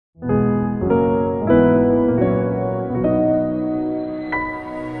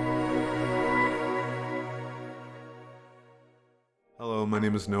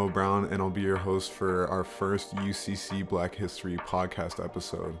name is Noah Brown, and I'll be your host for our first UCC Black History podcast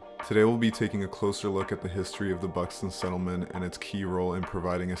episode. Today we'll be taking a closer look at the history of the Buxton settlement and its key role in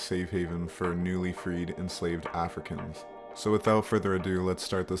providing a safe haven for newly freed enslaved Africans. So without further ado, let's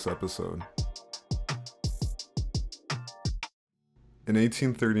start this episode. In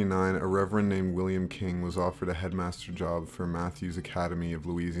 1839, a reverend named William King was offered a headmaster job for Matthews Academy of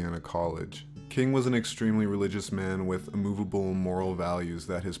Louisiana College. King was an extremely religious man with immovable moral values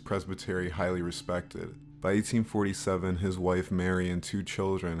that his presbytery highly respected. By 1847, his wife Mary and 2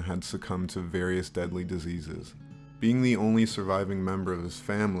 children had succumbed to various deadly diseases. Being the only surviving member of his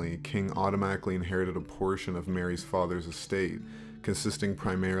family, King automatically inherited a portion of Mary's father's estate, consisting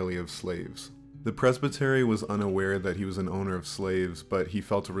primarily of slaves. The presbytery was unaware that he was an owner of slaves, but he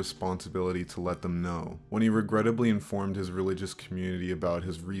felt a responsibility to let them know. When he regrettably informed his religious community about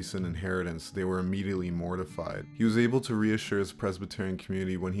his recent inheritance, they were immediately mortified. He was able to reassure his Presbyterian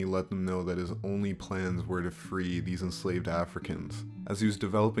community when he let them know that his only plans were to free these enslaved Africans. As he was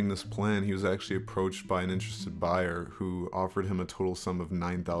developing this plan, he was actually approached by an interested buyer who offered him a total sum of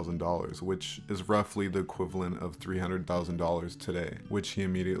 $9,000, which is roughly the equivalent of $300,000 today, which he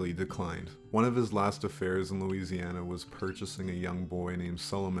immediately declined. One of his last affairs in Louisiana was purchasing a young boy named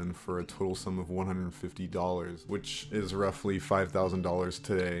Solomon for a total sum of $150, which is roughly $5,000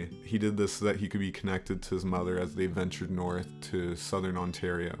 today. He did this so that he could be connected to his mother as they ventured north to southern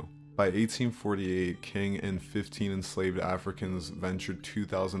Ontario. By 1848, King and 15 enslaved Africans ventured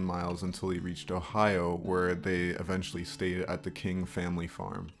 2,000 miles until they reached Ohio, where they eventually stayed at the King family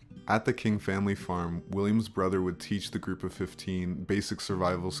farm. At the King family farm, William's brother would teach the group of 15 basic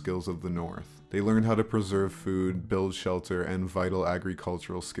survival skills of the North. They learned how to preserve food, build shelter, and vital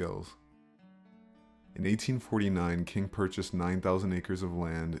agricultural skills. In 1849, King purchased 9,000 acres of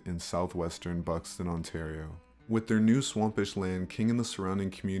land in southwestern Buxton, Ontario. With their new swampish land, King and the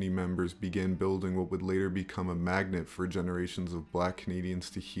surrounding community members began building what would later become a magnet for generations of Black Canadians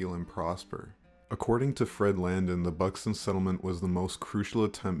to heal and prosper. According to Fred Landon, the Buxton settlement was the most crucial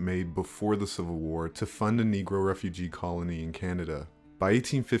attempt made before the Civil War to fund a Negro refugee colony in Canada. By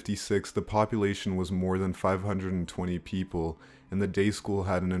 1856, the population was more than 520 people, and the day school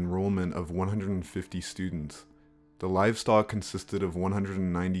had an enrollment of 150 students. The livestock consisted of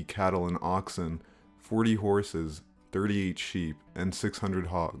 190 cattle and oxen, 40 horses, 38 sheep, and 600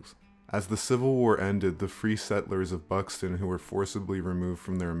 hogs. As the Civil War ended, the free settlers of Buxton who were forcibly removed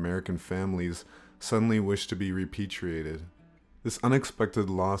from their American families suddenly wished to be repatriated. This unexpected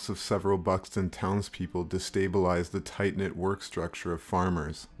loss of several Buxton townspeople destabilized the tight-knit work structure of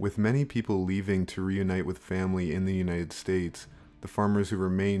farmers. With many people leaving to reunite with family in the United States, the farmers who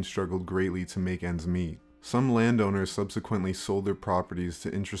remained struggled greatly to make ends meet. Some landowners subsequently sold their properties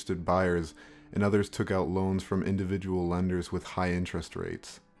to interested buyers, and others took out loans from individual lenders with high interest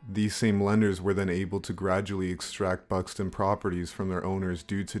rates. These same lenders were then able to gradually extract Buxton properties from their owners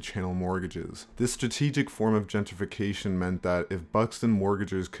due to chattel mortgages. This strategic form of gentrification meant that if Buxton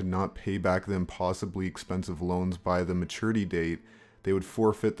mortgagors could not pay back the impossibly expensive loans by the maturity date, they would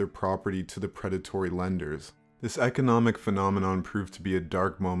forfeit their property to the predatory lenders. This economic phenomenon proved to be a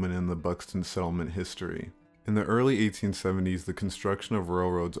dark moment in the Buxton settlement history. In the early 1870s, the construction of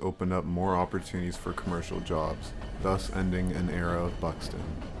railroads opened up more opportunities for commercial jobs, thus ending an era of Buxton.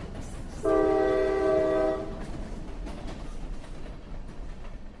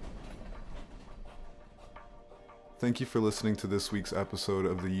 Thank you for listening to this week's episode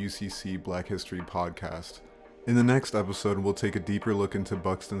of the UCC Black History Podcast. In the next episode, we'll take a deeper look into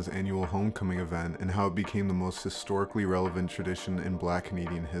Buxton's annual homecoming event and how it became the most historically relevant tradition in Black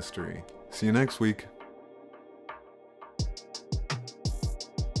Canadian history. See you next week!